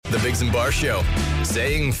The Biggs and Bar Show.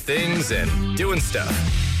 Saying things and doing stuff.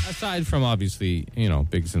 Aside from, obviously,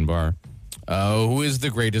 Biggs and Bar, who is the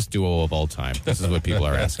greatest duo of all time? This is what people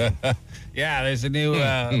are asking. Yeah, there's a new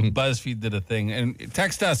BuzzFeed did a thing. And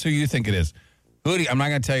text us who you think it is. I'm not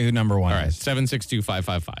going to tell you who number one All right, is.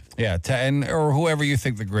 762-555. Yeah, or whoever you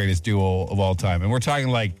think the greatest duo of all time. And we're talking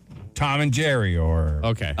like Tom and Jerry or,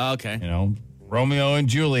 Okay. Romeo and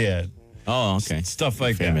Juliet. Oh, okay. Stuff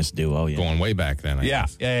like Famous duo, yeah. Going way back then, I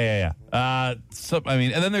guess. Yeah.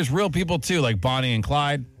 And then there's real people too, like Bonnie and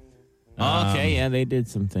Clyde. Okay, yeah, they did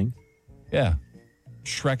some things. Yeah.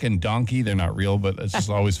 Shrek and Donkey. They're not real, but it's just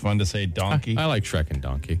always fun to say Donkey. I like Shrek and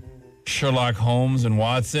Donkey. Sherlock Holmes and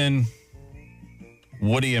Watson.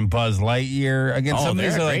 Woody and Buzz Lightyear. Again, some of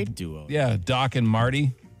they're these a are great like, duo. Yeah, Doc and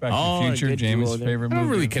Marty. Back to the Future, good Jamie's duo there. favorite I don't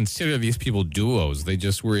movie. really consider these people duos. They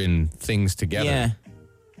just were in things together. Yeah.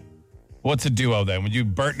 What's a duo then? Would you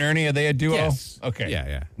Bert and Ernie? Are they a duo? Yes. Okay.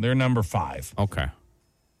 Yeah. They're number 5. Okay.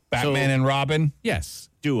 Batman and Robin. Yes.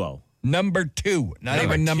 Duo. Number 2. Not Number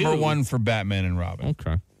even number 2. 1 for Batman and Robin.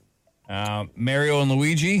 Okay. Mario and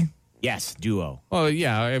Luigi. Yes, duo. Well,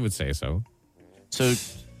 yeah, I would say so. So,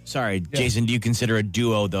 sorry, Jason, do you consider a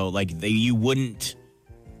duo, though? Like, they wouldn't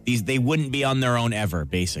be on their own ever,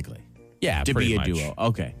 basically. Yeah, To pretty be a much. duo.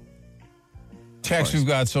 Okay. Text we've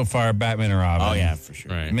got so far: Batman and Robin. Oh, yeah, for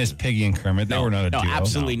sure. Right. Miss Piggy and Kermit. They were not a No, duo.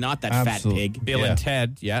 absolutely not that Absolutely. fat pig. Bill Yeah. and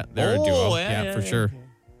Ted, yeah, they're a duo. Yeah, For sure.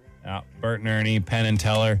 Yeah, Bert and Ernie, Penn and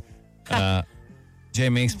Teller.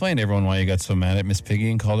 Jamie, explain to everyone why you got so mad at Miss Piggy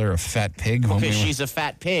and called her a fat pig. Because she's a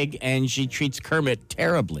fat pig and she treats Kermit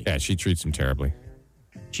terribly. Yeah, she treats him terribly.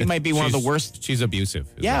 She might be one of the worst. She's abusive.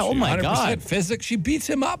 is Yeah, what oh she my is. 100% God. physics. She beats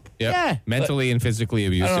him up. Yep. Yeah. Mentally and physically I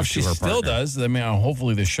abusive don't know if she to her still partner. does. I mean,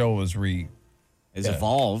 hopefully the show was Is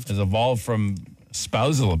evolved. has evolved from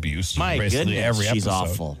spousal abuse. My basically goodness, every she's episode.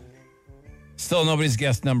 awful. Still, nobody's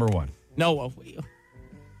guessed number 1. No,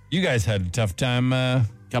 You guys had a tough time.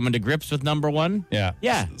 coming to grips with number 1? Yeah.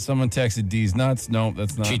 Yeah. Someone texted D's nuts. No,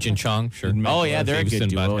 that's not. Cheech and Chong, sure. Oh, yeah, they're a Beavis good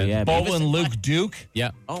and duo. Butthead. Yeah. Bo Beavis and Luke Duke.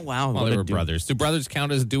 Yeah. Oh, wow. Well, what they a were duo. brothers. Do brothers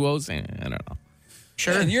count as duos? I don't know.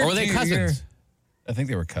 Sure. And Or were they cousins? I think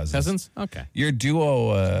they were cousins. Cousins? Okay. Your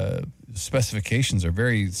duo specifications are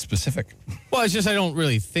very specific. Well, it's just I don't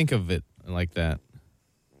really think of it like that.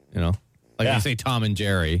 Like Yeah. you say Tom and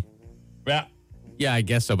Jerry. Yeah. Yeah, I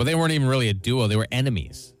guess so. But they weren't even really a duo. They were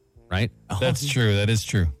enemies, right? That's true. That is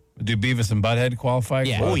true. Do Beavis and Butthead qualify?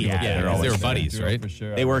 Yeah. A lot Oh, of people yeah. say They're they always were buddies, duo right? For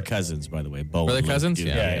sure. They were cousins, by the way. Bo Were they and Luke cousins? Duke.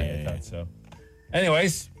 Yeah, I thought so.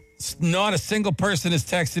 Anyways, not a single person has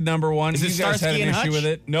texted number 1. Is it you guys had Starsky an and issue Hutch? with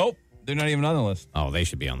it? Nope. They're not even on the list. Oh, they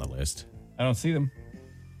should be on the list. I don't see them.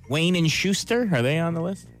 Wayne and Schuster, are they on the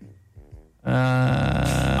list?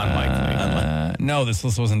 Unlikely. No, this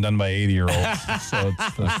list wasn't done by 80-year-olds. So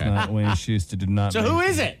that's not Wayne Schuster did not. So make who it.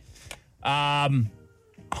 is it?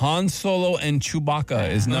 Han Solo and Chewbacca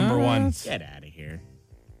is number 1 Get out of here.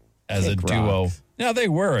 as a Kick duo. rocks. Now, they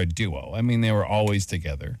were a duo. I mean, they were always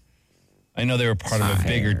together. I know they were part of a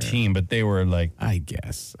bigger team, but they were like, I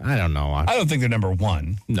guess. I don't know. I don't think they're number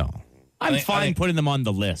 1. No. I'm I fine think- putting them on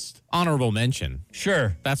the list. Honorable mention.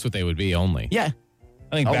 Sure. That's what they would be only. Yeah.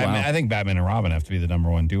 I think Oh, Batman. wow. I think Batman and Robin have to be the number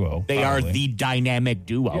 1 duo. They probably. are the dynamic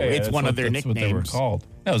duo. Yeah, It's that's one what- of their that's nicknames. what they were called.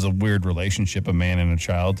 That was a weird relationship, a man and a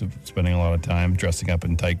child spending a lot of time dressing up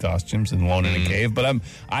in tight costumes and alone in a cave. But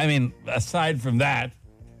I mean, aside from that,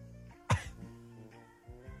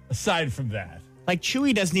 Like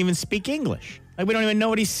Chewie doesn't even speak English. Like we don't even know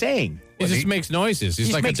what he's saying. He just makes noises. He's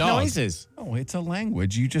He just like makes a dog. noises. oh, it's a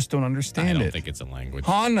language. You just don't I understand don't it. think it's a language.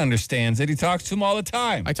 Han understands it. He talks to him all the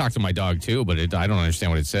time. I talk to my dog too, but I don't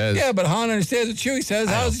understand what it says. Yeah, but Han understands what Chewie says.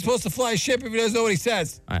 How is he supposed to fly a ship if he doesn't know what he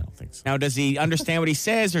says? I don't think so. Now, does he understand what he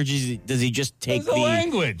says, or does he just take It's a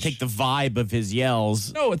language. take the vibe of his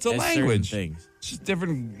yells? No, it's a as certain language. Things. It's just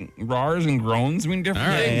different rars and groans mean different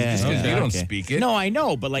All right, things. yeah, Just 'cause yeah, you don't okay. speak it. No, I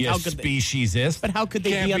know, but like, You how could they, speciesist. But how could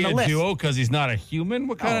they Can't be on the a list? duo because he's not a human?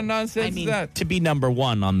 What kind of nonsense I mean, is that? to be number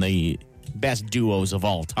 1 on the best duos of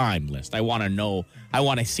all time list, I want to know. I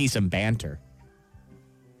want to see some banter.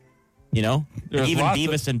 You know, There's even lots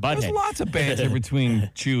Beavis and There's Butthead. lots of banter between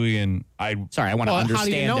Chewie and Sorry, I want to Well, how do you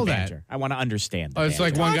understand know the that? banter. I want to understand. The Oh, it's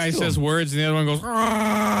like banter. one guy Talk to says him. words and the other one goes,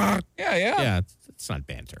 "Argh." Yeah. Yeah, it's not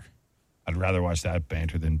banter. I'd rather watch that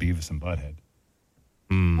banter than Beavis and Butthead.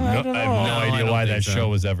 I don't I have know. no I idea don't why think that so. show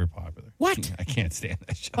was ever popular. What? I can't stand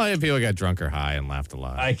that show. Well, people got drunk or high and laughed a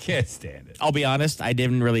lot. I can't stand it. I'll be honest, I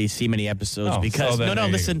didn't really see many episodes Oh, because so then there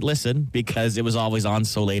you listen, because it was always on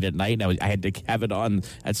so late at night, and I had to have it on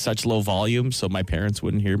at such low volume so my parents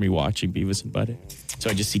wouldn't hear me watching Beavis and Butthead. So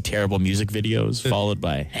I just see terrible music videos followed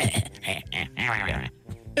by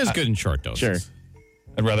It's good in short doses. Sure.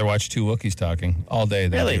 I'd rather watch two Wookiees talking all day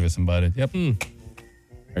than Really? Beavis and Butthead. Yep.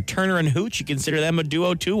 Or Turner and Hooch, you consider them a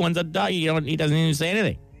duo too? One's a dog. He doesn't even say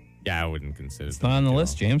anything. Yeah, I wouldn't consider It's not on the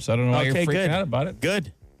list, James. So I don't know why you're Okay, freaking good. out about it.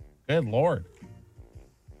 Good. Good Lord.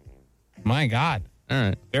 My God. All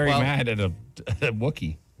right. Very Well, mad at a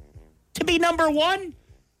Wookiee. To be number one?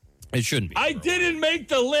 It shouldn't be. I didn't make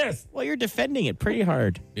the list. Well, you're defending it pretty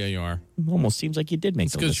hard. Yeah, you are. Almost seems like you did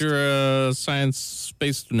make the Because list. you're a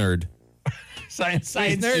science-based nerd. Science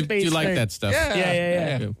You like that stuff.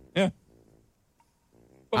 Yeah. Yeah.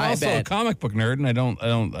 But I'm I also a bet. comic book nerd, and I don't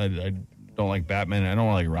like Batman. I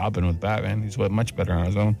don't like Robin with Batman. He's much better on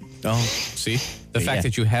his own. Oh, See? The fact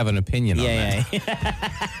that you have an opinion on that.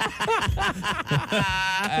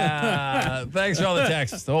 Thanks for all the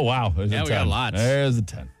texts. Oh, wow. There's Yeah, a we 10. got lots. There's a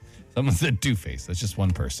 10. Someone said two-face. That's just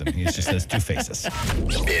one person. He just says two faces.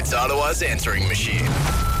 It's Ottawa's answering machine.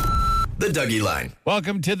 The Dougie Line.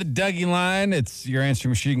 Welcome to the Dougie Line. It's your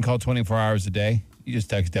answering machine. You can call 24 hours a day. You just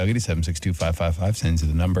text Dougie to 762-555. Sends you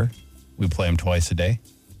the number. We play him twice a day.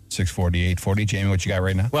 640, 840. Jamie, what you got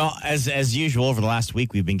right now? well, as usual, over the last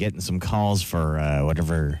week, we've been getting some calls for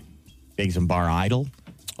whatever Biggs and Bar Idol.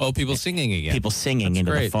 Oh, people singing again. People singing That's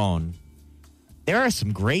into the great. phone. There are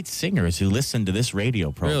some great singers who listen to this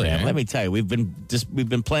radio program. Really, eh? Let me tell you, we've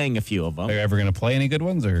been playing a few of them. Are you ever going to play any good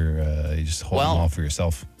ones, or you just hold Well- them all for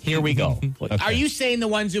yourself? Here we go. Okay. Are you saying the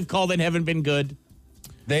ones who've called in haven't been good?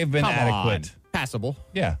 They've been Come adequate. Passable.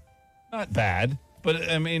 Yeah. Not bad. But,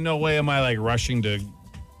 I mean, no way am I, like, rushing to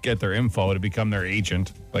get their info to become their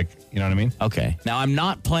agent. Like, you know what I mean? Okay. Now, I'm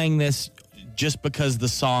not playing this just because the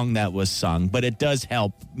song that was sung, but it does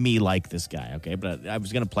help me like this guy, okay? But I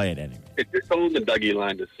was going to play it anyway. If you're calling the Dougie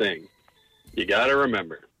Line to sing, you got to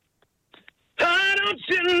remember. Why don't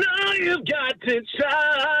you know you've got to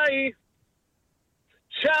try?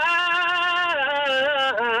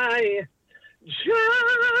 Try.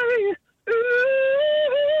 Ooh,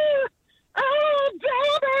 oh,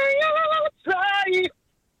 baby, I'll try.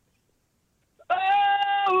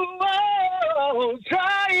 Oh,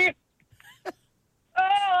 try.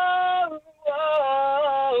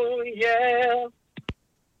 Oh, yeah.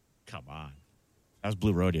 Come on. That was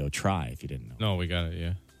Blue Rodeo. Try if you didn't know. No, we got it,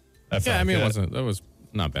 yeah. That Yeah, I felt mean, good. that was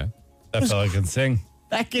not bad. That fella can sing.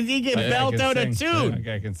 That can he can I belt can out a sing. tune. That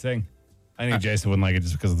guy can sing. I think Jason wouldn't like it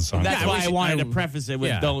just because of the song. That's Yeah, I why wish- I wanted I- to preface it with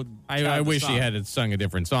Yeah. don't. I wish he had sung a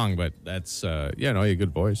different song, but that's, you know, a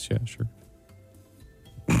good voice. Yeah, sure.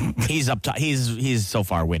 He's up top. He's so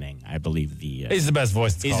far winning. I believe the. He's the best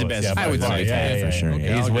voice. He's the best Yeah, voice. by I would far. say yeah, for yeah, sure. yeah. Okay,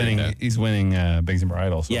 I'll He's agree winning. with that. He's winning Biggs and Bar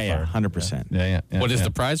Idol so yeah, far. 100%. Yeah. What is yeah.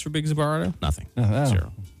 the prize for Biggs Barada? Nothing. Oh.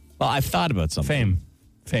 Zero. Well, I've thought about something.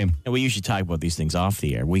 Fame. And we usually talk about these things off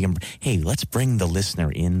the air. We can. Hey, let's bring the listener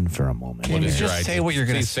in for a moment. Can you is your just idea? say what you're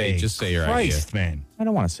going to Please say- say? just say your Christ, man. I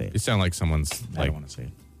don't want to say it. You sound like someone's I like, don't want to say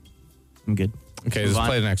it. I'm good. okay, Move let's on.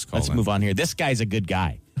 play the next call. Let's then. move on here. This guy's a good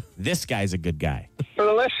guy. This guy's a good guy. For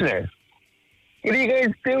the listeners, what are you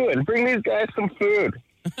guys doing? Bring these guys some food.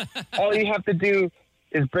 All you have to do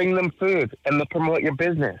is bring them food, and they'll promote your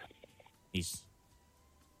business. He's.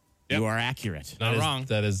 Yep. You are accurate. Not wrong.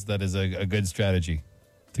 That is a good strategy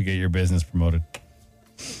to get your business promoted.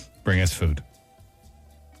 Bring us food.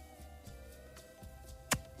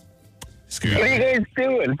 Screw What are you. you guys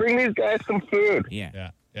doing? Bring these guys some food.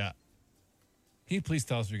 Yeah. Yeah. Can you please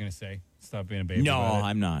tell us what you're going to say? Stop being a baby. No, about it.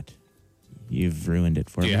 I'm not. You've ruined it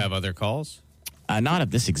for Do me. you have other calls? Not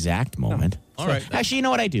at this exact moment. All right. Actually, you know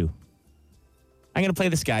what I do? I'm going to play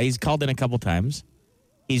this guy. He's called in a couple times.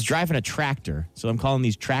 He's driving a tractor, so I'm calling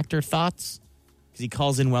these tractor thoughts because he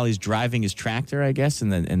calls in while he's driving his tractor, I guess, in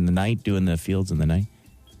the night, doing the fields in the night.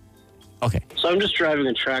 Okay. So I'm just driving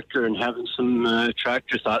a tractor and having some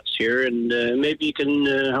tractor thoughts here, and maybe you can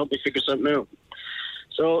help me figure something out.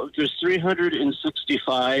 So there's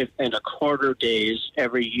 365 and a quarter days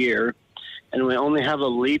every year, and we only have a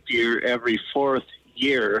leap year every fourth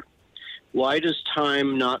year. Why does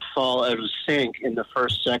time not fall out of sync in the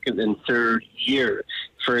first, second, and third year?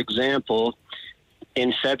 For example,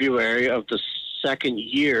 in February of the second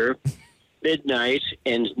year, midnight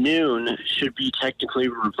and noon should be technically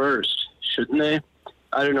reversed, shouldn't they?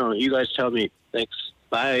 I don't know. You guys tell me. Thanks.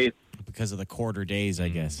 Bye. Because of the quarter days, I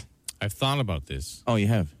guess. I've thought about this, Oh, you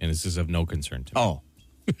have? and this is of no concern to me. Oh.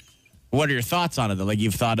 What are your thoughts on it, though? Like,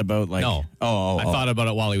 you've thought about, like... No. Oh. I thought about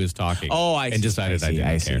it while he was talking. Oh, I see. And decided I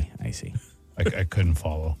didn't care. I see. I couldn't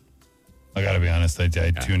follow. I got to be honest. I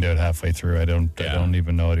tuned out halfway through. I don't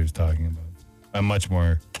even know what he was talking about. I'm much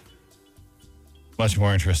more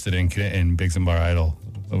interested in Biggs and Bar Idol,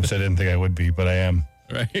 which I didn't think I would be, but I am.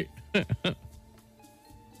 Right?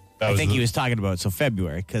 I think he was talking about,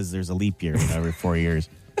 February, because there's a leap year every 4 years.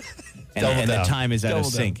 and the time is out of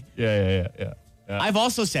sync. Yeah. I've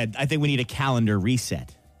also said I think we need a calendar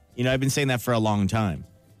reset. I've been saying that for a long time.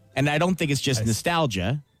 And I don't think it's just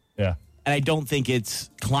nostalgia. Yeah. And I don't think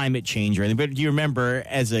it's climate change or anything. But do you remember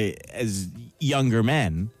as younger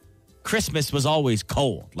men, Christmas was always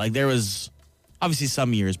cold. Like there was obviously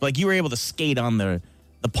some years, but like you were able to skate on the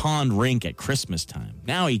pond rink at Christmas time.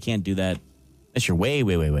 Now you can't do that unless you're way,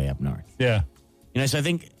 way, way, way up north. Yeah. So I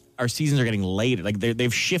think our seasons are getting later. Like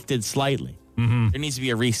they've shifted slightly. Mm-hmm. There needs to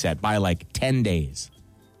be a reset by like 10 days.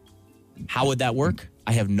 How would that work?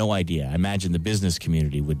 I have no idea. I imagine the business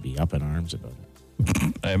community would be up in arms about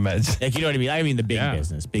it. I imagine. Like, you know what I mean? I mean the big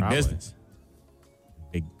business. Big probably. business.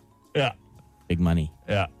 Yeah. Big money.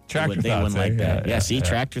 Yeah. Tractor They thoughts. wouldn't like that. Yeah. See,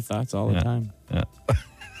 tractor thoughts all the time.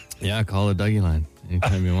 Yeah, call the Dougie line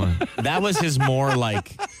anytime you want. That was his more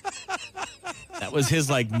like... That was his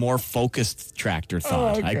like more focused tractor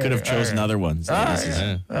thought. okay. I could have chosen other ones.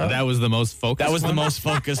 Yeah. That was the most focused. That was the most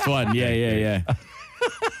focused one. Yeah.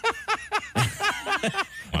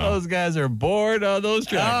 Those guys are bored on those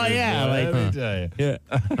tractors. Oh, yeah, man, like- let me tell you.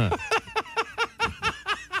 Yeah.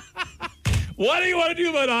 What do you want to do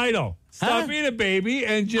about idle? Stop being a baby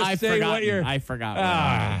and just say what you're... I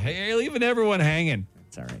forgot. You're leaving everyone hanging.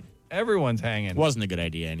 It's all right. Everyone's hanging. Wasn't a good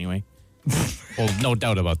idea anyway. Well, no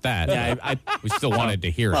doubt about that. Yeah, we still wanted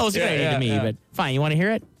to hear it. Well, it was a good idea to me, but fine. You want to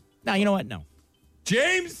hear it? No, you know what? No.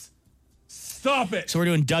 James, stop it. So we're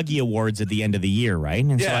doing Dougie Awards at the end of the year, right?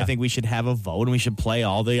 And so Yeah. I think we should have a vote, and we should play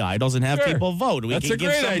all the idols and have Sure. people vote. We That's can a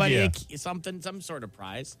give great somebody idea. some sort of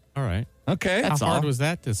prize. All right. Okay. How That's hard all. was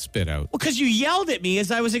that to spit out? Well, because you yelled at me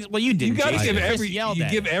as I was. Well, you didn't. You got to Jason. give Chris every yelled you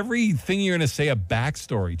at give me. everything you're going to say a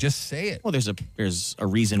backstory. Just say it. Well, there's a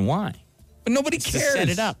reason why. But nobody To cares. set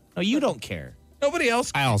it up. No, you don't care. Nobody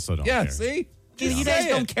else. I also don't Yeah. care. See. You Just guys say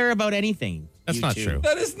don't it. care about anything. That's you not two. true.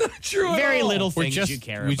 That is not true. at Very all. little We're things just you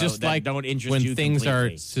care we about just that like don't interest when you things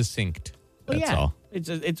completely. are succinct. Well, That's yeah. all.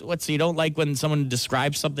 It's what? So you don't like when someone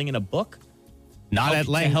describes something in a book? Not at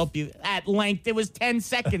To length. help you at length. It was 10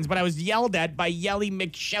 seconds, but I was yelled at by Yelly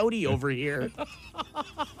McShouty over here.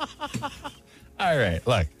 All right.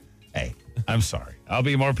 Look. Hey, I'm sorry. I'll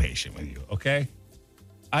be more patient with you. Okay.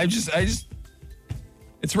 I just.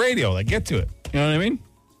 It's radio. Like, get to it. You know what I mean?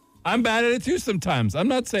 I'm bad at it too sometimes. I'm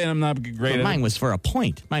not saying I'm not great But at mine it. was for a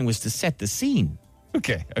point. Mine was to set the scene.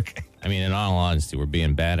 Okay. I mean, in all honesty, we're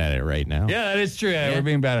being bad at it right now. Yeah, that is true. Yeah, we're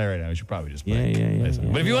being bad at it right now. We should probably just play. Yeah.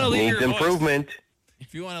 But if you want to leave Needs your voice, improvement.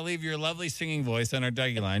 if you want to leave your lovely singing voice on our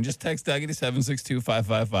Dougie line, just text Dougie to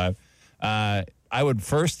 762-555. I would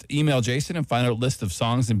first email Jason and find out a list of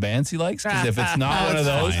songs and bands he likes. Because if it's not one of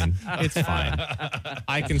those, Fine. It's fine.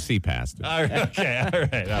 I can see past it. all right, okay, all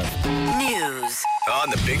right. News on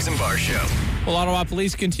the Biggs and Bar Show. Well, Ottawa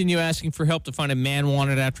police continue asking for help to find a man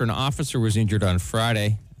wanted after an officer was injured on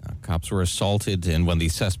Friday. Cops were assaulted, and when the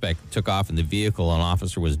suspect took off in the vehicle, an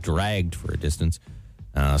officer was dragged for a distance.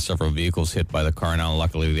 Several vehicles hit by the car. Now,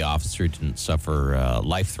 luckily, the officer didn't suffer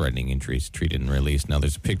life-threatening injuries, treated and released. Now,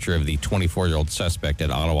 there's a picture of the 24-year-old suspect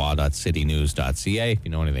at ottawa.citynews.ca. If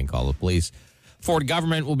you know anything, call the police. Ford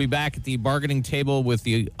government will be back at the bargaining table with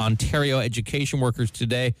the Ontario education workers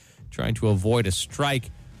today, trying to avoid a strike.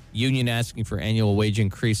 Union asking for annual wage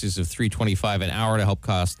increases of $3.25 an hour to help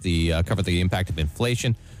cover the impact of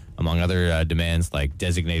inflation, among other demands like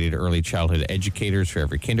designated early childhood educators for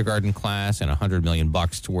every kindergarten class and $100 million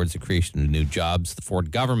towards the creation of new jobs. The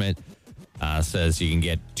Ford government says you can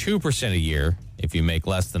get 2% a year if you make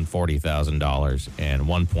less than $40,000 and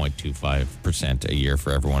 1.25% a year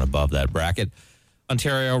for everyone above that bracket.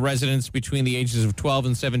 Ontario residents between the ages of 12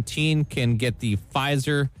 and 17 can get the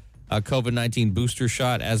Pfizer COVID-19 booster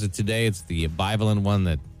shot. As of today, it's the bivalent one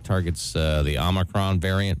that targets the Omicron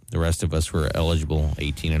variant. The rest of us were eligible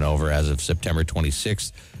 18 and over as of September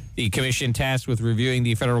 26th. The commission tasked with reviewing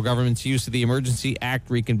the federal government's use of the Emergency Act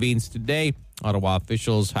reconvenes today. Ottawa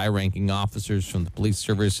officials, high-ranking officers from the police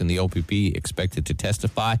service and the OPP expected to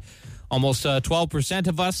testify. Almost 12%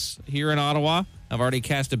 of us here in Ottawa have already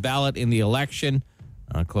cast a ballot in the election.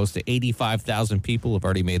 Close to 85,000 people have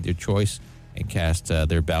already made their choice and cast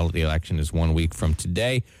their ballot. The election is 1 week from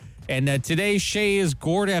today. And today, Shay is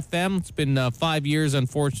Gord FM. It's been 5 years,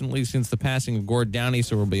 unfortunately, since the passing of Gord Downey,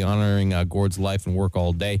 so we'll be honoring Gord's life and work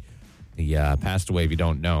all day. He passed away, if you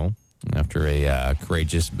don't know, after a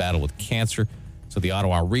courageous battle with cancer. So the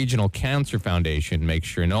Ottawa Regional Cancer Foundation makes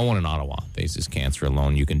sure no one in Ottawa faces cancer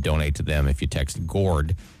alone. You can donate to them if you text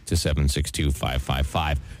GORD to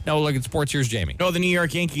 762-555. Now we'll look at sports. Here's Jamie. Oh, the New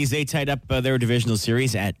York Yankees, they tied up their divisional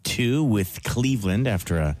series at 2 with Cleveland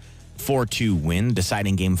after a 4-2 win.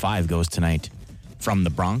 Deciding Game 5 goes tonight from the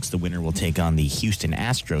Bronx. The winner will take on the Houston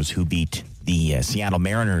Astros, who beat the Seattle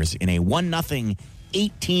Mariners in a 1-0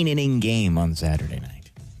 18-inning game on Saturday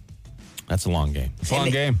night. That's a long game. It's a long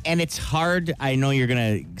game. And it's hard. I know you're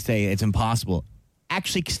going to say it's impossible.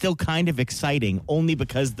 Actually, still kind of exciting, only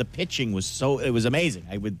because the pitching was it was amazing.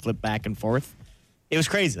 I would flip back and forth. It was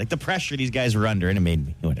crazy. Like the pressure these guys were under, and it made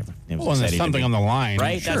me, whatever. It was Well, and there's exciting to something me. on the line.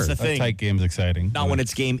 Right? Sure. That's the thing. A tight game's exciting. Not when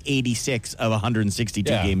it's game 86 of a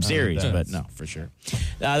 162-game series, but no, for sure.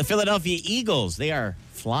 The Philadelphia Eagles, they are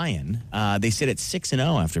flying. They sit at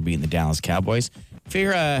 6-0 after beating the Dallas Cowboys. If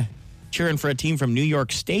you're cheering for a team from New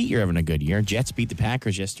York State, you're having a good year. Jets beat the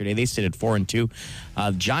Packers yesterday. They sit at 4-2.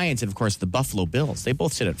 Giants and, of course, the Buffalo Bills. They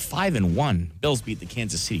both sit at 5-1. Bills beat the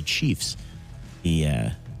Kansas City Chiefs.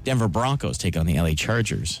 The Denver Broncos take on the LA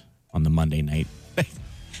Chargers on the Monday night.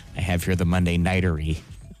 I have here the Monday nightery.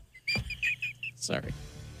 Sorry.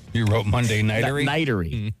 You wrote Monday nightery?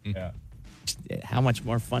 Nightery. Yeah. How much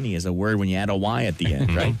more funny is a word when you add a Y at the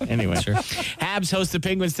end, right? Anyway. Sure. Habs host the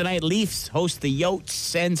Penguins tonight. Leafs host the Yotes.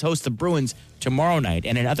 Sens host the Bruins tomorrow night.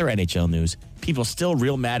 And in other NHL news, people still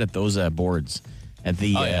real mad at those boards. At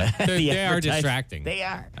the, They are advertising. distracting. They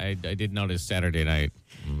are. I did notice Saturday night.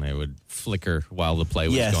 They would flicker while the play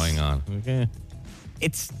was Yes. going on. Okay.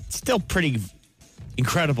 It's still pretty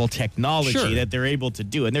incredible technology Sure. that they're able to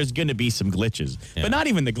do. And there's going to be some glitches. Yeah. But not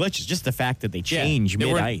even the glitches, just the fact that they change There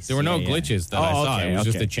mid-ice. were no glitches that I saw. It was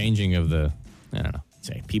just the changing of the, I don't know.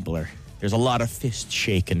 Say, there's a lot of fist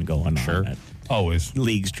shaking going Sure. on. At Always.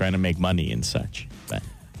 leagues trying to make money and such. But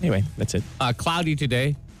anyway, that's it. Cloudy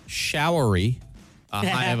today, showery.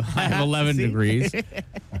 High of 11 degrees.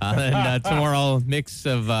 Then tomorrow, mix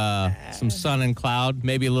of some sun and cloud,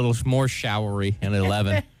 maybe a little more showery and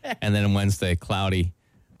 11. And then Wednesday, cloudy,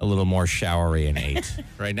 a little more showery and 8.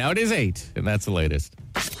 Right now it is 8, and that's the latest.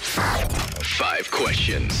 5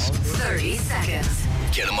 questions. 30 seconds.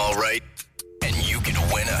 Get them all right, and you can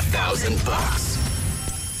win $1,000.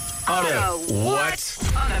 What?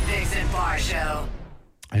 On the Biggs and Bar Show.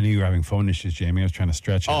 I knew you were having phone issues, Jamie. I was trying to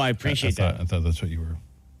stretch it. Oh, I appreciate that. I thought that's what you were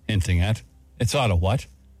hinting at. It's auto what?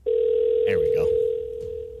 There we go.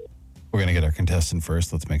 We're going to get our contestant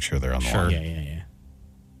first. Let's make sure they're on the line. Yeah.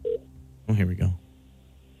 Oh, here we go.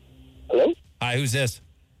 Hello? Hi, who's this?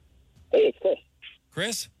 Hey, it's Chris.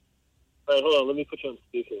 Chris? All right, hold on. Let me put you on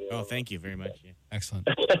speaker. Oh, thank you very much. Yeah. Excellent.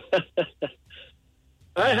 All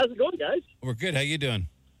right, how's it going, guys? We're good. How you doing?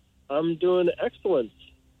 I'm doing excellent.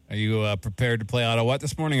 Are you prepared to play auto what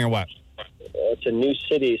this morning or what? It's a new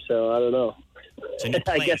city, so I don't know. It's a new I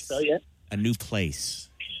place. guess so, yeah. A new place.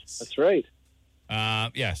 That's right.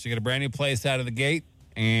 Yeah, so you got a brand new place out of the gate,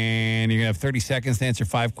 and you're going to have 30 seconds to answer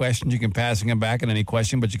 5 questions. You can pass them back on any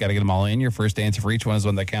question, but you got to get them all in. Your first answer for each one is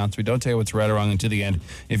one that counts. We don't tell you what's right or wrong until the end.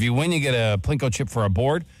 If you win, you get a Plinko chip for a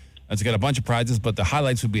board. It's got a bunch of prizes, but the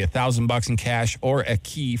highlights would be $1,000 in cash or a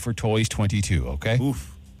key for Toys 22, okay?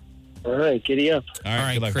 Oof. All right, giddy up. All All right,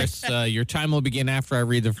 right, good luck. Chris, your time will begin after I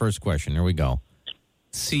read the first question. Here we go.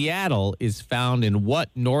 Seattle is found in what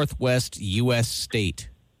Northwest U.S. state?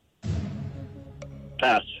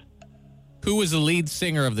 Pass. Who was the lead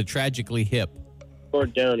singer of the Tragically Hip?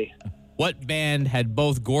 Gord Downey. What band had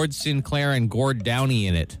both Gord Sinclair and Gord Downey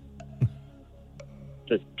in it?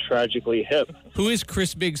 The Tragically Hip. Who is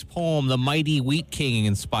Chris Biggs' poem, The Mighty Wheat King,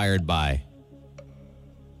 inspired by?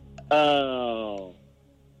 Oh.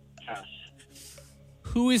 Pass.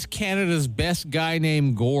 Who is Canada's best guy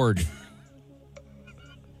named Gord?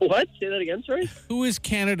 What? Say that again, sorry? Who is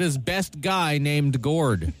Canada's best guy named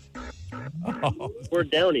Gord? Gord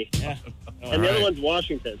Downey. And the other right. one's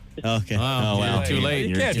Washington. Okay. Oh, well, too late.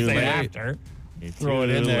 You You're can't too say late. after. You're Throw it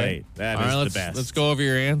in too there. late. That All is right, the best. let's go over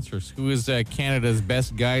your answers. Who is Canada's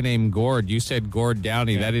best guy named Gord? You said Gord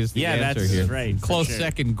Downey. That is the answer that's here. right. for Close sure.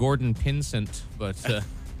 second, Gordon Pinsent, but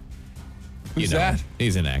Who's that?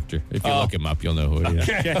 He's an actor. If you look him up, you'll know who he is.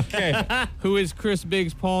 Okay. Who is Chris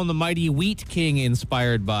Biggs' poem, The Mighty Wheat King,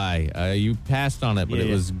 inspired by? You passed on it, but it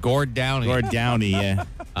Yeah. was Gord Downey. Gord Downey, yeah.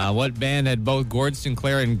 What band had both Gord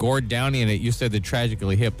Sinclair and Gord Downey in it? You said the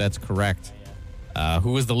Tragically Hip. That's correct.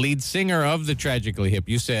 Who was the lead singer of the Tragically Hip?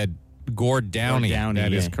 You said Gord Downey. Downey,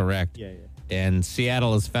 That is yeah. correct. Yeah. And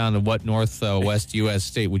Seattle is found in what northwest U.S.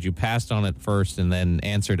 state? Would you passed on it first and then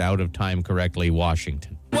answered out of time correctly?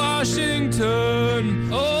 Washington. Washington,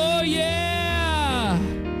 oh yeah!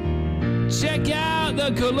 Check out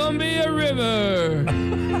the Columbia River.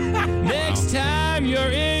 Next time you're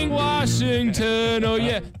in Washington, oh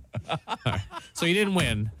yeah. So you didn't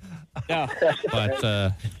win. No. But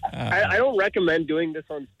I don't recommend doing this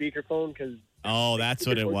on speakerphone because Oh, that's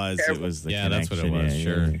what it was. It was the Yeah, that's what it connection. was, Yeah,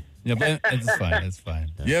 sure. yeah. Yeah, but it's fine. It's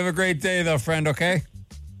fine. You have a great day, though, friend, okay?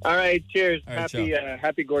 all right, cheers. All right,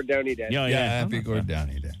 Happy Gord Downey Day. Yeah. Happy Gord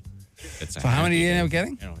Downey Day. It's a So how many did you end up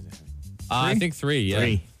happy getting? day. I think 3, yeah.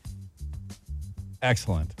 3.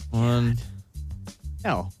 Excellent. 1.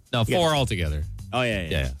 No. No, 4 Yeah. altogether. Oh,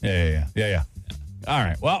 yeah. Yeah. All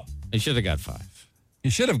right. Well, I should have got 5. you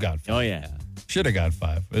should have got 5. Oh, yeah. Should have got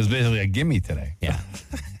 5. It was basically a gimme today. Yeah.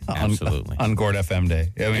 Absolutely. On Gord FM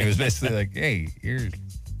Day. I mean, it was basically like, hey, here's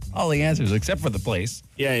all the answers except for the place.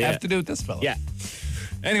 Yeah, yeah. Have to do with this fella. Yeah.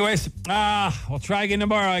 Anyways, we'll try again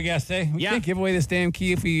tomorrow, I guess, eh? We Yeah. can't give away this damn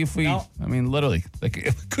key if we No. I mean, literally, like,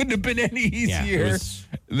 it couldn't have been any Yeah, easier it was-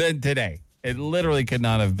 than today. It literally could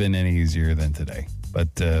not have been any easier than today. But,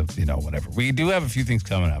 whatever. We do have a few things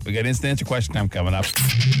coming up. We got instant answer question time coming up.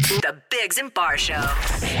 The Biggs and Bar Show.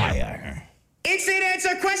 Fire. Instant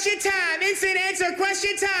answer question time. Instant answer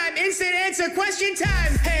question time. Instant answer question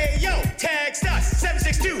time. Hey, yo, text us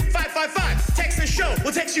 762-555. Text the show.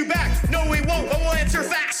 We'll text you back. No, we won't, but we'll answer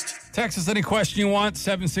fast. Text us any question you want,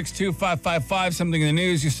 762-555. Something in the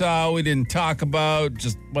news you saw we didn't talk about,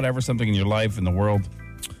 just whatever, something in your life, in the world.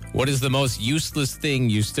 What is the most useless thing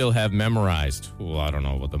you still have memorized? Well, I don't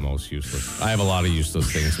know what the most useless. I have a lot of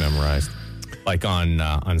useless things memorized. Like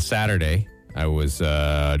on Saturday, I was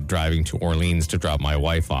driving to Orleans to drop my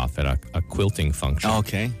wife off at a quilting function.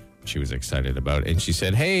 Okay. She was excited about it. And she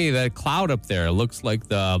said, hey, that cloud up there looks like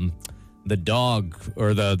the dog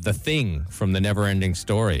or the thing from the Never-Ending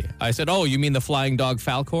Story. I said, oh, you mean the flying dog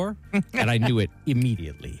Falcor? And I knew it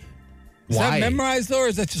immediately. Is that memorized, though, or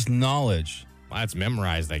is that just knowledge? That's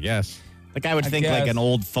memorized, I guess. Like, I would think like guess. an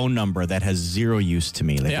old phone number that has zero use to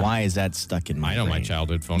me. Like, Yeah. why is that stuck in my I know my brain?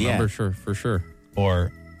 childhood phone Yeah. number, for sure.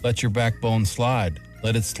 Or let your backbone slide.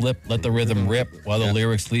 Let it slip. Let the rhythm rip while the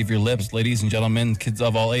lyrics leave your lips. Ladies and gentlemen, kids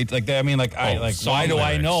of all ages. Like that. I mean, like, song why do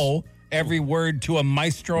I lyrics. know every word to a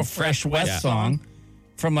Maestro Fresh West Yeah. song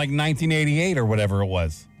from like 1988 or whatever it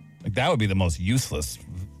was? Like, that would be the most useless.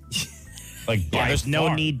 Like, Yeah, by there's no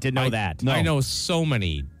far. need to know that. No. I know so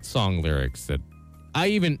many song lyrics that I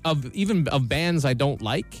even of bands I don't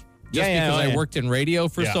like. Just Yeah, because yeah. I worked in radio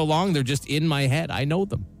for Yeah. so long, they're just in my head. I know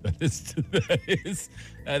them.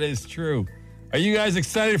 That is true. Are you guys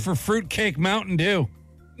excited for Fruitcake Mountain Dew?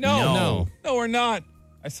 No. No, we're not.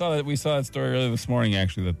 We saw that story earlier this morning,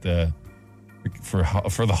 actually, that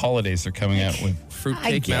for the holidays they're coming out with I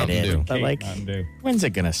Fruitcake get Mountain it, Dew but like, Mountain Dew. when's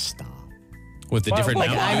it gonna stop? with the Well, different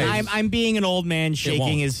like, numbers. I'm being an old man shaking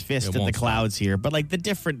won't. his fist It at the won't stop. clouds here, but like the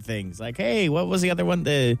different things, like, hey, what was the other one?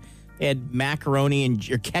 They had macaroni and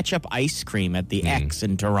or ketchup ice cream at the X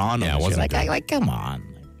in Toronto. Yeah, it You're wasn't like, good. like, come on.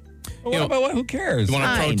 Well, You know- what about what? Who cares? You want a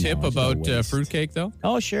I pro know, tip it's a about waste. fruitcake, though?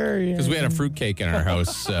 Oh, sure. Because we had a fruitcake in our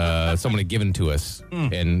house. Someone had given to us,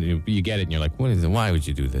 and you get it, and you're like, "What is it? Why would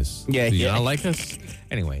you do this? Yeah, do you yeah. not like this?"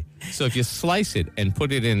 Anyway, so if you slice it and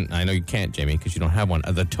put it in, I know you can't, Jamie, because you don't have one.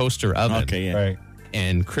 The toaster oven, Okay, yeah. Right.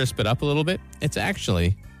 and crisp it up a little bit. It's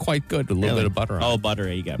actually quite good with a little bit of butter on. Oh, it.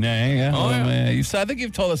 butter. You got Yeah. Oh, yeah. I think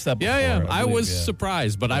you've told us that before. Yeah. I believe, was yeah.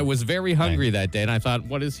 surprised, but I was very hungry that day, and I thought,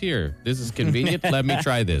 "What is here? This is convenient. Let me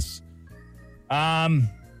try this."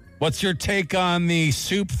 What's your take on the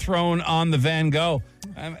soup thrown on the Van Gogh?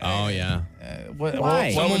 Oh yeah. What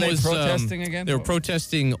Why? were they was, protesting again? They were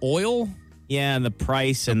protesting oil. Yeah, and the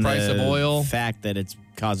price and price of oil. fact that it's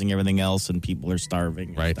causing everything else and people are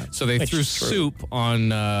starving. Right. So they Which threw is true. soup on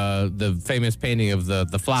the famous painting of the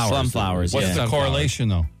flowers. Sunflowers, What's yeah. the Sunflowers. correlation,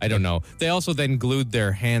 though? I don't know. They also then glued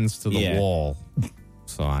their hands to the Yeah. wall.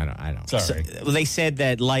 So I don't. Sorry. Well, they said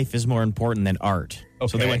that life is more important than art.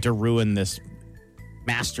 So they Okay. went to ruin this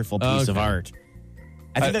masterful piece of Okay. art.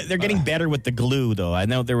 I think they're getting better with the glue, though. I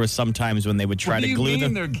know there was some times when they would try What do to you glue mean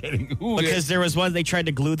them. they're getting? Ooh, Because there was one they tried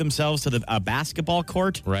to glue themselves to a basketball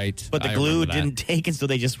court. Right. But the I glue remember that. didn't take it, so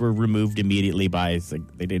they just were removed immediately by. It's like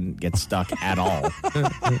they didn't get stuck at all.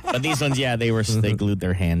 But these ones, yeah, they glued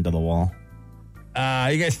their hand to the wall. you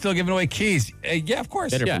guys still giving away keys? Yeah, of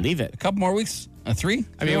course. Better Yeah. believe it. A couple more weeks? 3?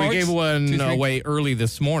 I mean, we gave one 2, 3? away early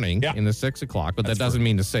this morning Yeah. in the 6 o'clock, but that doesn't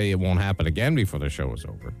mean to say it won't happen again before the show is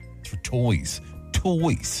over. For toys.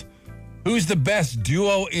 Who's the best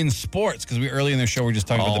duo in sports? Because we early in the show were just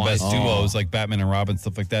talking about the best duos like Batman and Robin,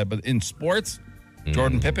 stuff like that. But in sports,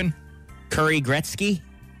 Jordan Pippen, Curry Gretzky.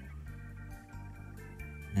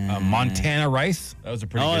 Montana Rice. That was a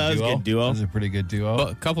pretty Oh, good that was duo. a good duo. That was a pretty good duo. Well,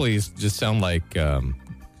 a couple of these just sound like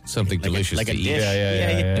something delicious like to a eat. dish.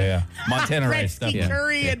 Yeah. Montana Rice. Gretzky definitely.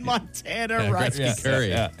 Curry and Montana Yeah, Rice. Gretzky Curry.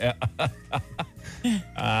 Yeah.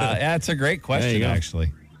 That's a great There you question, go.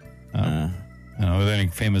 actually. Are there any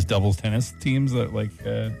famous doubles tennis teams that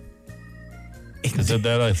is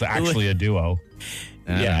that's actually a duo?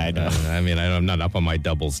 Yeah, I know. I mean, I'm not up on my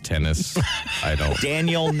doubles tennis. I don't.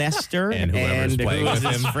 Daniel Nestor And whoever's playing who was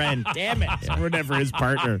with his him. friend. Damn it. Whatever his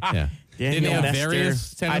partner. Yeah. Didn't they have Nestor.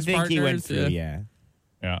 various tennis I think he went partners? through, yeah.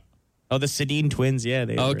 Yeah. Oh, the Sedin twins, yeah.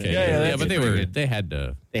 They were, Okay. Yeah, but they had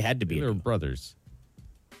to. They had to be. They were brothers.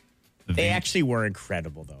 They actually were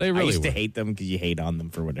incredible, though. They really I used to were. hate them because you hate on them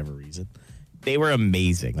for whatever reason. They were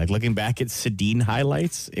amazing. Like looking back at Sedin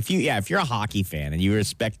highlights. If you're a hockey fan and you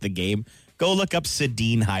respect the game, go look up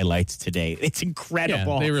Sedin highlights today. It's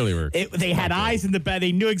incredible. Yeah, they really were. They had eyes in the bed.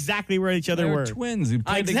 They knew exactly where each other They were. were twins who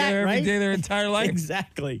played Exact- together every right? day their entire life.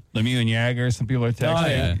 Exactly. Lemieux and Jagger, some people are texting. Oh,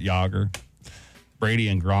 yeah. Yager. Brady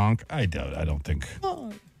and Gronk. I don't think.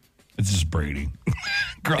 It's just Brady.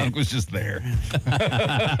 Gronk was just there.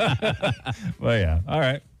 Well, yeah. All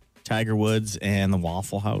right. Tiger Woods and the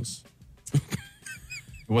Waffle House. It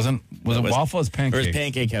wasn't Waffle? It was Pancake. It was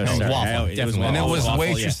Pancake House. No, sorry. Waffle, It was definitely. And it was Waffle,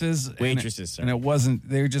 yeah. waitresses. and it- Waitresses, sorry. And it wasn't,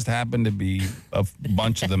 they just happened to be, a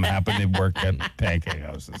bunch of them happened to work at Pancake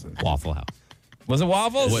Houses. Waffle House. Was it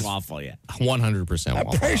Waffles? It was Waffle, yeah. 100% I'm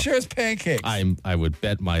Waffle pretty House. sure it's Pancakes. I would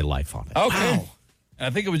bet my life on it. Okay. I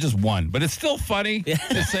think it was just one, but it's still funny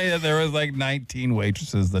to say that there was like 19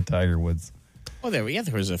 waitresses that Tiger Woods. Oh, there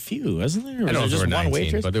was a few, wasn't there? Or I was know there there just were one 19,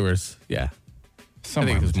 waitress? but there was, yeah. I Somewhere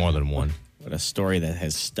think there's between. more than one. What a story that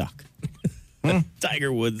has stuck.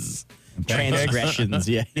 Tiger Woods Pancakes. transgressions.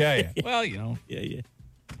 Yeah. Yeah. Well, you know, Yeah.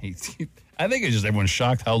 I think it's just everyone's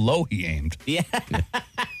shocked how low he aimed. Yeah.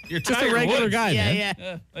 You're just a regular guy, man.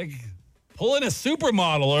 Yeah. Like pulling a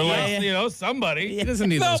supermodel or like, yeah. you know, somebody. He doesn't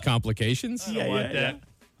need those Nope. complications. I don't want that.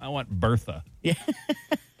 I want Bertha. Yeah.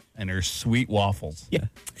 And her sweet waffles. Yeah.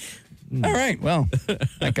 All right. Well,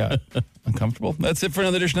 that got uncomfortable. That's it for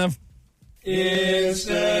another edition of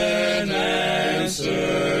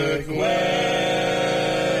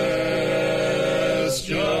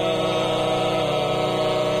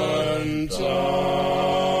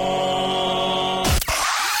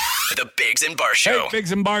The Biggs and Bar Show. Hey,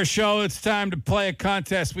 Biggs and Bar Show. It's time to play a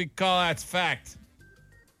contest we call That's Fact.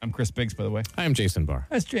 I'm Chris Biggs, by the way. I am Jason Barr.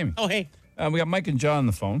 That's Jamie. Oh, hey. We got Mike and John on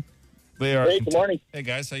the phone. They are. Hey, good morning. Hey,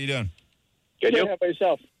 guys. How you doing? Good. How about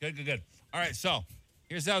yourself? Good. All right, so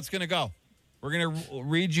here's how it's going to go. We're going to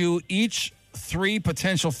read you each 3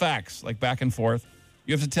 potential facts, like back and forth.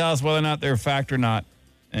 You have to tell us whether or not they're a fact or not.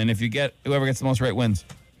 And if you get, whoever gets the most right wins.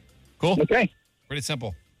 Cool? Okay. Pretty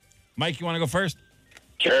simple. Mike, you want to go first?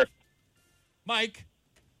 Sure. Mike,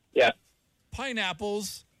 Yeah.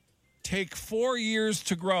 pineapples take 4 years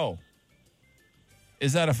to grow.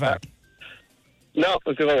 Is that a fact? No,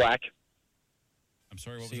 let's go whack. I'm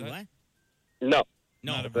sorry, what was See that? what? No.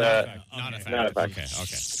 No, Not a Uh, fact. not a fact. Not a fact. Okay.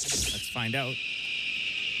 Let's find out.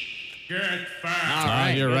 Get back. All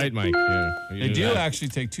right. You're right, Mike. Yeah, They do actually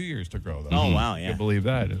take 2 years to grow, though. Oh, wow, You yeah. can believe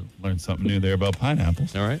that. Learned something new there about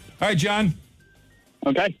pineapples. All right. All right, John.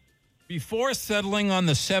 Okay. Before settling on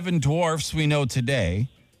the 7 dwarfs we know today,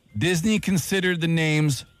 Disney considered the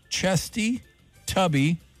names Chesty,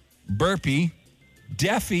 Tubby, Burpy,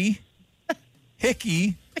 Deffy,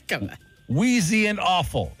 Hickey, Come on. Wheezy, and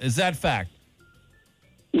Awful. Is that fact?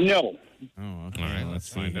 No. Oh, okay. All right. Let's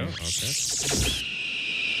find out. Okay.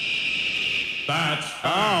 That's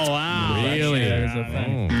Oh, wow. Really? That is a fact.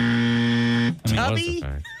 Oh. Tubby?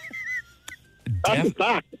 That's a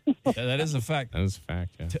fact. That is a fact. That was a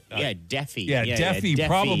fact, yeah. Yeah, Deffy. Yeah, Deffy,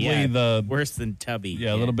 probably the- worse than Tubby.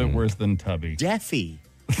 Yeah, a little bit worse than Tubby. Deffy.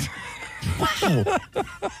 Wow.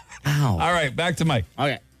 Ow. All right, back to Mike.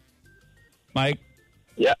 Okay. Mike,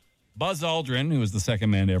 Yeah. Buzz Aldrin, who was the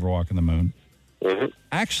second man to ever walk on the moon,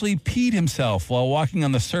 actually peed himself while walking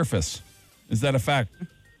on the surface. Is that a fact?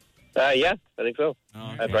 Yeah, I think so.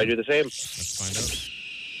 I'd probably do the same. Let's find out.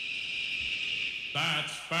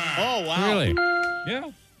 That's fact. Oh, wow. Really? Yeah.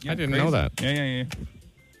 I didn't know that. Yeah.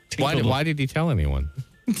 Why did he tell anyone?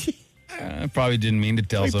 Probably didn't mean to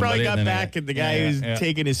tell We somebody. probably got and then back and the guy yeah, who's yeah.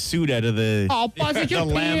 taking his suit out of the... Oh, Buzz, did you the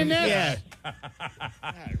pee lamb. in there? Yeah.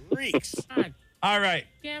 God, reeks. All right,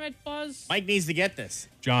 Damn it, Buzz. Mike needs to get this.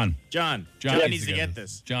 John. John needs to get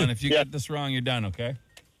this. John, if you get this wrong, you're done, okay?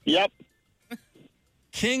 Yep.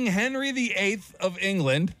 King Henry VIII of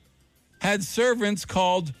England had servants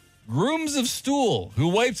called grooms of stool who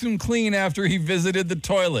wiped him clean after he visited the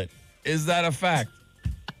toilet. Is that a fact?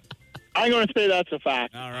 I'm going to say that's a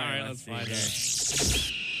fact. All right, let's find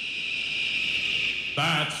out.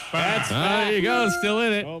 That's fact. There you go. Still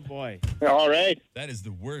in it. Oh, boy. All right. That is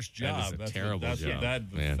the worst That job. is a That's terrible that's job,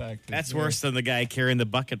 That man. fact is That's there. worse than the guy carrying the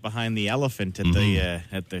bucket behind the elephant at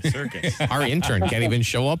the circus. Our intern can't even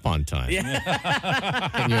show up on time.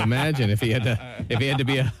 Can you imagine if he had to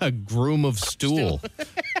be a groom of stool?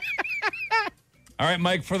 All right,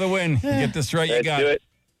 Mike, for the win. You get this right, you Let's got do it. it.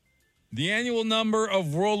 The annual number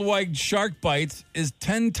of worldwide shark bites is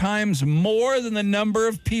 10 times more than the number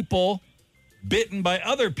of people bitten by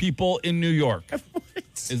other people in New York.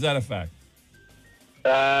 Is that a fact?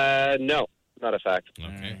 No, not a fact.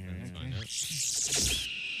 Okay. Let's find out.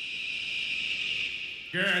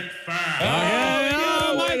 Get fat.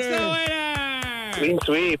 Oh, Mike's winner. the winner! Clean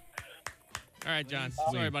sweep. All right, John.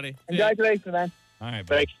 Sorry, buddy. Congratulations, man. All right,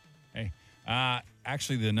 buddy. Thanks. Hey,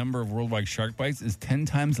 actually, the number of worldwide shark bites is 10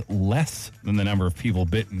 times less than the number of people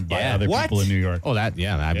bitten by other What? people in New York. Oh, that,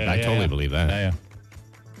 I totally believe that.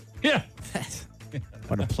 Yeah.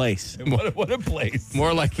 What a place. What a place.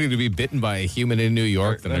 More likely to be bitten by a human in New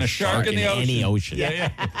York than a shark in any ocean.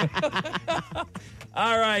 Yeah.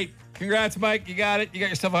 All right. Congrats, Mike. You got it. You got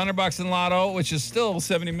yourself $100 in Lotto, which is still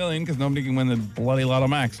 $70 million because nobody can win the bloody Lotto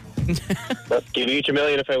Max. Let's give you each $1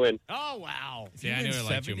 million if I win. Oh, wow. Yeah, I You knew win I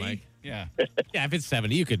liked you, 70? Mike. Yeah. Yeah, if it's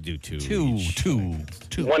 70, you could do two. Two.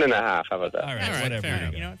 1.5. How about that? All right, All right, whatever. fair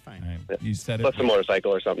enough. You know what? Fine. All right. You said it. Plus a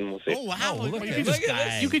motorcycle or something. We'll see. Oh, wow. Oh, look you at could this just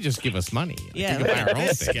guy. You could just give us money. Yeah, We could buy our own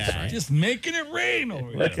this things, guy. right? Just making it rain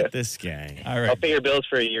over Look here. at this guy. All I'll right. pay your bills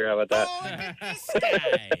for a year. How about that? Oh, look at this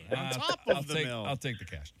guy. On top of the mill. I'll take the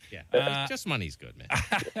cash. Yeah. Just money's good, man.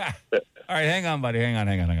 All right, hang on, buddy. Hang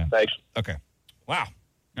on. Thanks. Okay. Wow.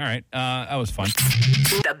 All right. That was fun.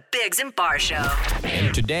 The Biggs and Bar Show.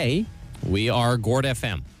 And today, we are Gord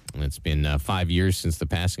FM. It's been 5 years since the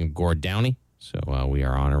passing of Gord Downey, so we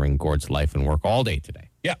are honoring Gord's life and work all day today.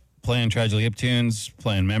 Yeah. Playing Tragedy Hip tunes,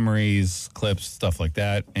 playing memories, clips, stuff like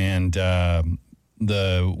that. And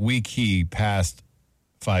the week he passed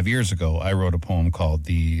 5 years ago, I wrote a poem called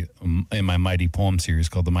in my Mighty Poem series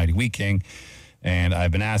called The Mighty Wheat King. And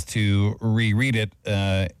I've been asked to reread it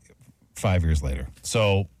 5 years later.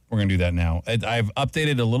 So we're going to do that now. I've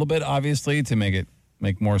updated a little bit, obviously, to make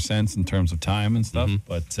more sense in terms of time and stuff.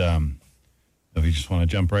 But if you just want to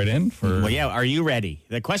jump right in for... Well, yeah, are you ready?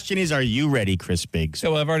 The question is, are you ready, Chris Biggs? Yeah,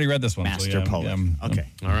 well, I've already read this one. Master yeah, poet. Okay.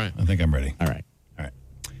 All right. I think I'm ready. All right. All right.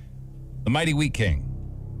 The Mighty Wheat King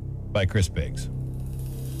by Chris Biggs.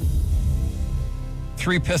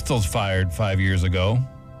 3 pistols fired 5 years ago.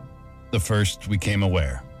 The first, we came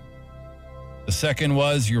aware. The second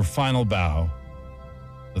was your final bow.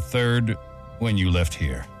 The third, when you left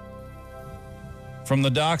here. From the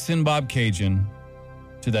docks in Bobcaygeon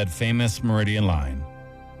to that famous Meridian line.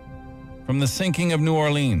 From the sinking of New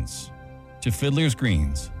Orleans to Fiddler's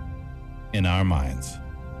Greens in our minds.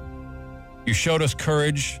 You showed us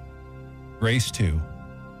courage, grace too.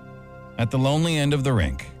 At the lonely end of the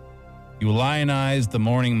rink, you lionized the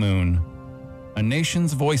morning moon, a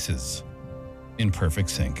nation's voices in perfect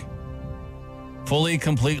sync. Fully,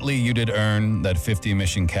 completely, you did earn that 50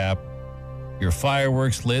 mission cap. Your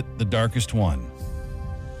fireworks lit the darkest one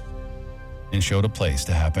and showed a place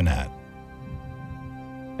to happen at.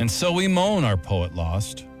 And so we moan our poet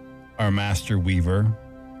lost, our master weaver,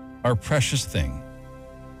 our precious thing.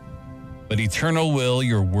 But eternal will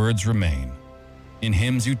your words remain. In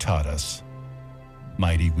hymns you taught us,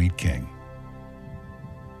 Mighty Wheat King.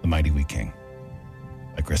 The Mighty Wheat King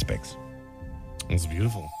by Chris Biggs. It's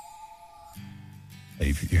beautiful.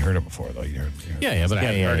 You heard it before, though. You heard Yeah, but I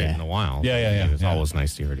haven't heard it yeah. in a while. Yeah. It's always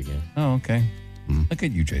nice to hear it again. Oh, okay. Look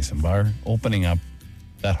at you, Jason Barr, opening up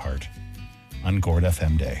that heart on Gord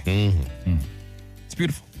FM Day. It's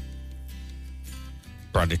beautiful.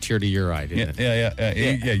 Brought a tear to your eye, didn't it?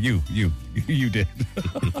 Yeah. You did.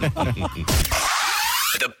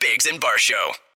 The Biggs and Bar Show.